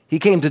 He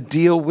came to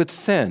deal with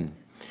sin.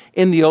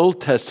 In the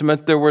Old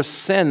Testament, there were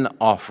sin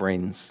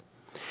offerings.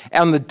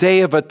 On the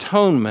Day of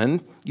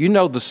Atonement, you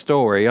know the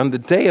story. On the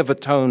Day of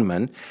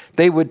Atonement,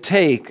 they would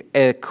take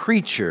a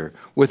creature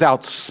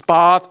without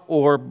spot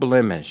or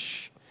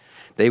blemish.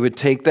 They would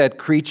take that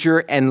creature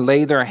and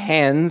lay their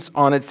hands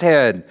on its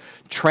head,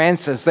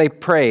 as they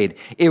prayed.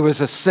 It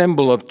was a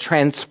symbol of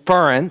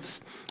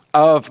transference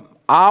of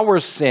our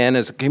sin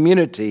as a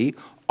community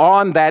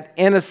on that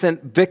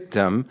innocent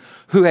victim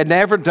who had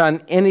never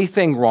done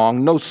anything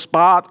wrong, no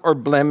spot or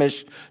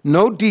blemish,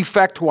 no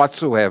defect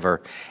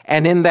whatsoever.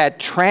 And in that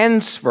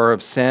transfer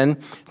of sin,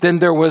 then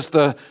there was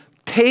the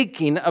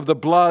taking of the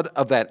blood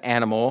of that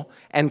animal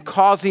and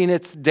causing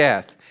its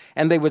death.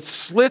 And they would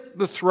slit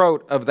the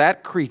throat of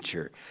that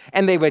creature,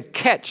 and they would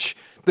catch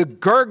the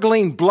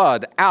gurgling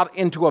blood out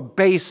into a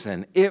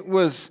basin. It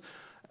was,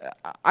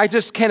 I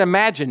just can't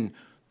imagine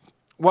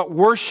what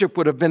worship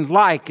would have been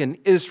like in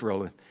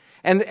Israel.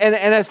 And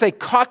as they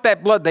caught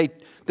that blood,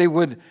 they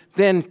would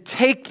then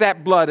take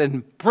that blood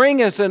and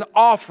bring as an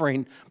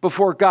offering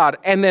before God,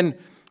 and then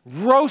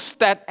roast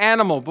that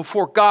animal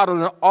before God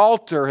on an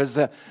altar as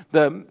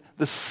the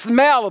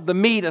smell of the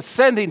meat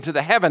ascending to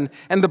the heaven,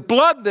 and the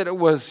blood that it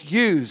was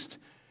used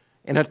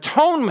in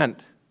atonement,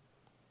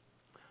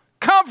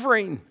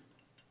 covering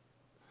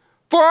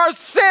for our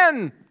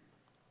sin.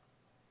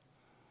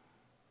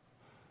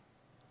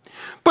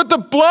 But the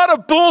blood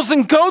of bulls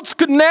and goats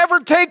could never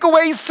take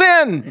away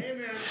sin.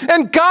 Amen.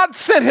 And God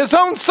sent his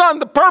own Son,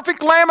 the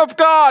perfect Lamb of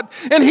God,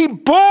 and he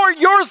bore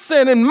your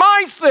sin and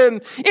my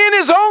sin in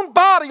his own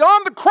body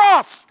on the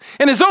cross,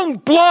 and his own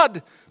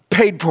blood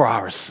paid for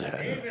our sin.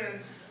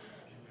 Amen.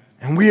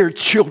 And we are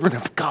children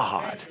of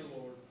God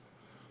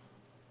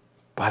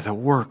by the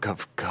work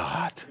of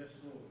God.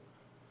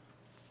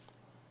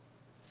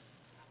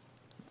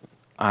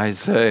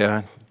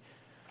 Isaiah,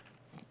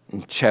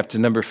 in chapter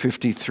number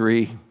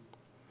 53,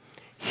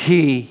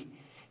 he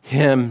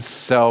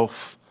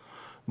himself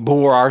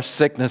bore our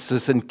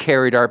sicknesses and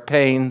carried our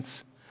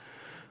pains,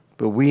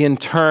 but we in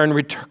turn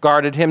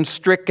regarded him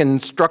stricken,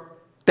 struck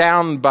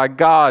down by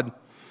God,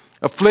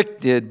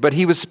 afflicted, but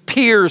he was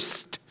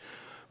pierced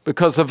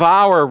because of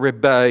our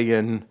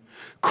rebellion,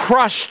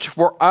 crushed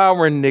for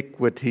our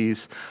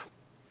iniquities.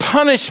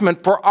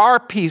 Punishment for our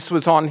peace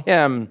was on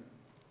him,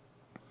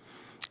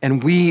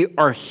 and we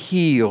are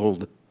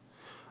healed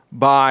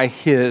by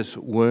his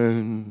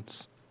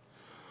wounds.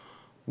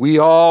 We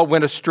all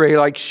went astray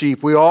like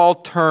sheep. We all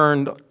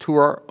turned to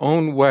our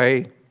own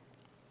way.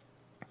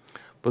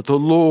 But the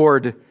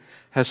Lord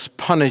has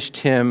punished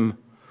him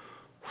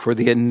for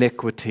the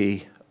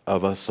iniquity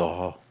of us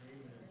all.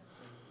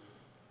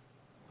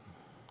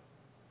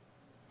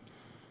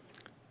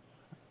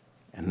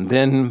 And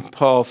then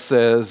Paul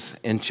says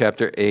in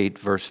chapter 8,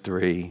 verse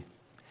 3,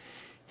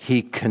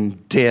 he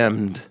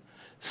condemned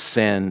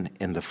sin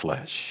in the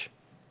flesh.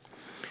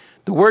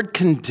 The word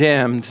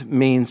condemned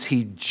means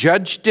he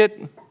judged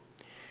it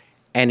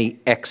and he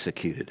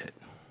executed it.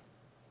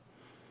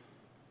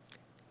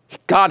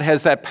 God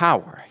has that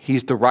power.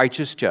 He's the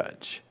righteous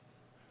judge.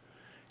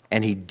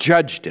 And he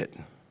judged it,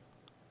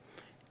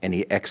 and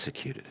he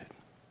executed it.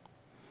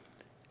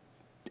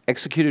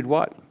 Executed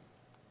what?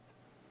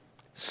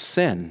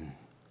 Sin.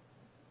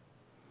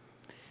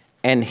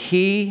 And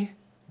he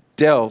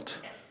dealt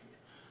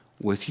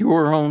with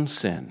your own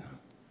sin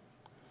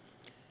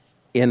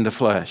in the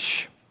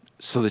flesh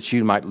so that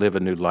you might live a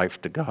new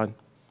life to God.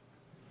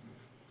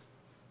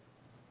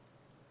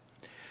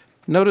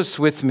 Notice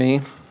with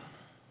me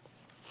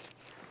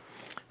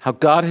how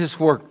God has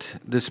worked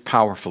this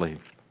powerfully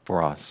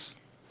for us.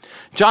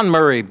 John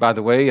Murray, by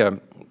the way, a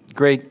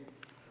great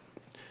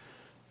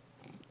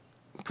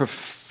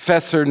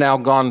professor now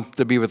gone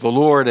to be with the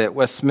Lord at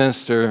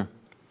Westminster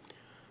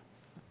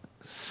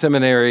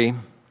Seminary,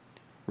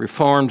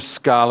 Reformed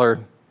scholar,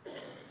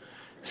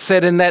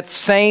 said, in that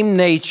same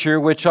nature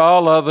which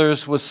all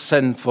others was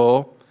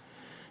sinful,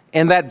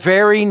 in that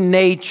very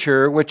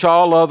nature which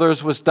all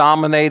others was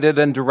dominated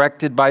and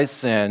directed by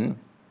sin,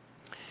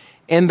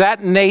 in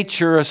that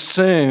nature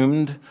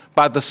assumed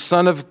by the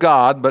Son of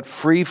God, but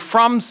free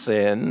from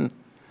sin,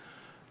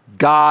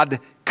 God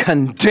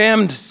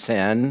condemned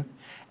sin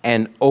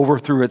and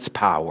overthrew its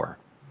power.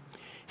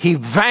 He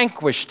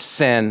vanquished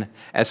sin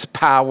as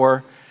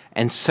power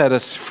and set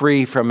us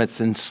free from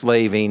its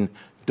enslaving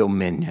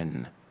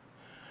dominion.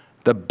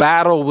 The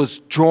battle was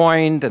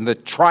joined and the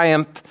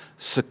triumph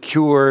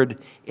secured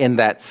in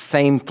that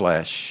same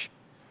flesh,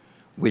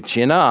 which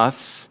in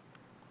us,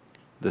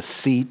 the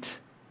seat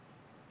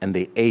and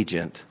the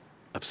agent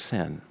of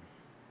sin.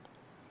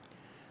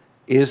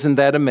 Isn't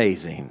that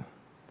amazing?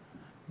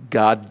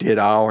 God did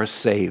our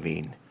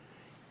saving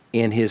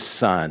in his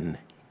Son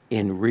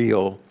in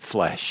real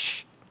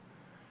flesh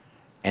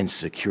and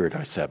secured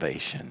our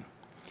salvation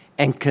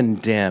and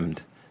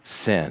condemned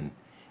sin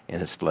in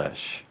his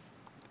flesh.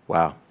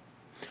 Wow.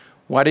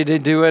 Why did he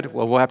do it?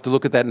 Well, we'll have to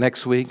look at that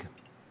next week.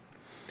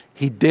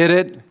 He did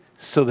it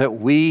so that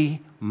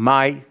we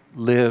might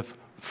live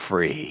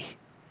free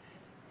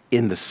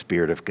in the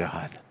Spirit of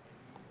God.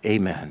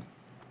 Amen.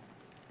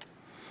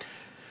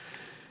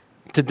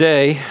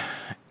 Today,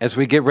 as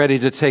we get ready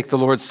to take the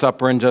Lord's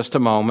Supper in just a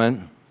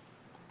moment,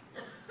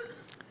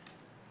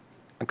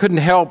 I couldn't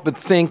help but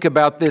think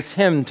about this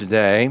hymn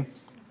today.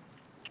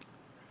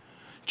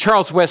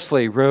 Charles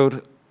Wesley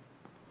wrote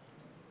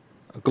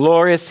a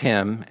glorious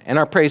hymn, and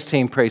our praise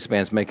team, praise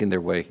band's making their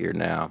way here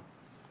now.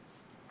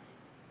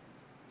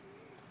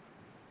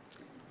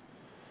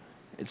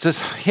 It's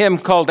this hymn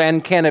called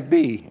 "And Can It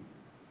Be?"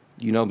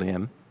 You know the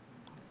hymn.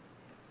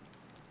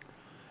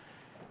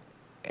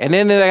 And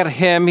in that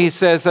hymn, he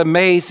says,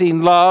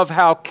 "Amazing love,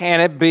 how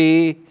can it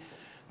be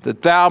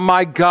that thou,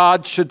 my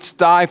God, shouldst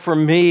die for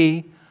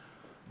me?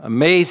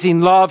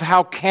 Amazing love,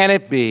 how can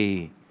it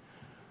be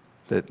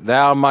that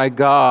thou, my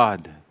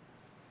God,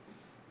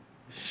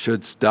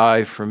 shouldst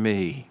die for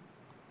me?"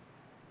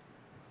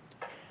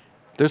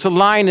 There's a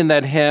line in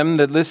that hymn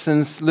that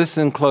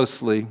listen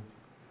closely.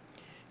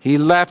 He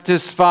left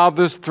his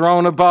Father's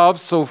throne above,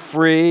 so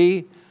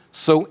free,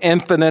 so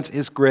infinite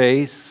his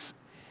grace,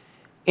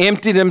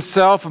 emptied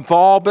himself of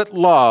all but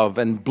love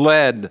and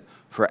bled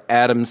for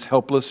Adam's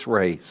helpless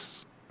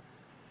race.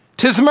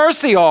 'Tis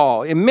mercy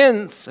all,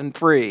 immense and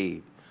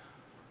free,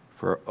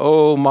 for,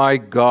 oh my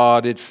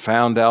God, it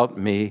found out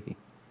me.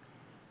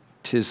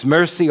 'Tis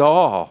mercy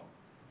all,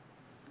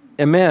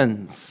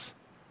 immense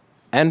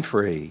and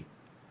free,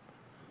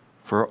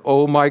 for,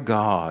 oh my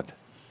God,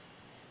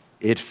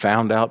 it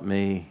found out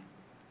me.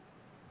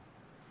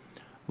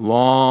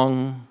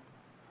 Long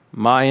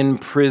my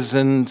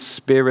imprisoned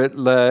spirit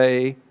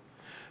lay,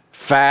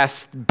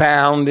 fast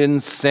bound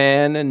in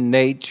sin and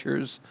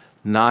nature's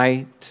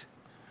night.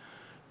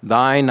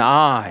 Thine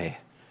eye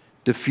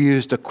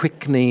diffused a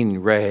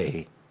quickening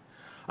ray.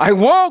 I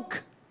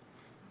woke,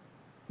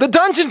 the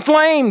dungeon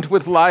flamed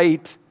with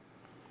light.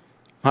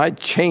 My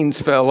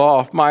chains fell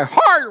off, my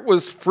heart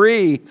was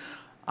free.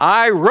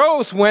 I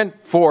rose,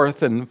 went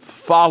forth, and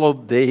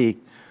followed thee.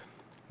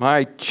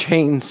 My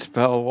chains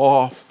fell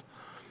off,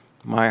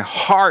 my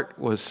heart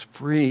was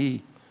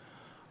free.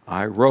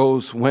 I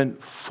rose,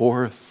 went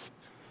forth,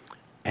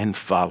 and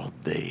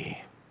followed thee.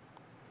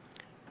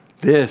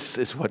 This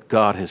is what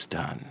God has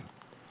done.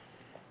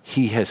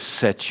 He has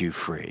set you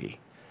free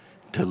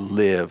to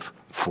live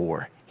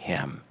for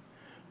him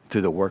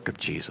through the work of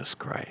Jesus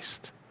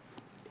Christ.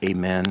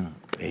 Amen.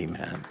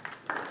 Amen.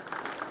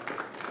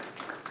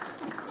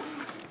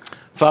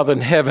 Father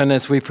in heaven,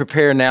 as we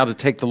prepare now to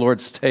take the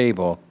Lord's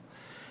table,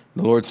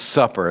 the Lord's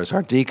Supper, as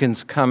our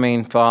deacons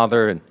coming,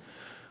 Father, and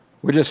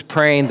we're just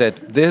praying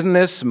that in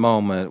this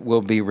moment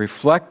we'll be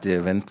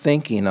reflective and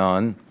thinking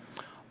on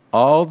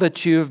all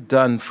that you have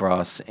done for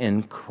us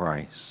in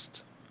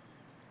Christ.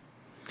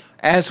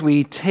 As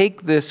we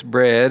take this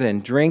bread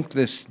and drink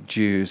this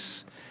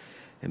juice,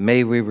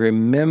 may we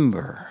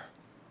remember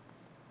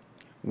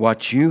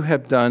what you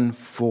have done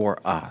for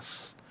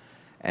us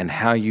and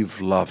how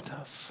you've loved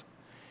us.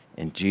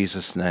 In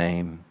Jesus'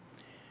 name,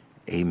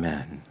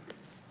 amen.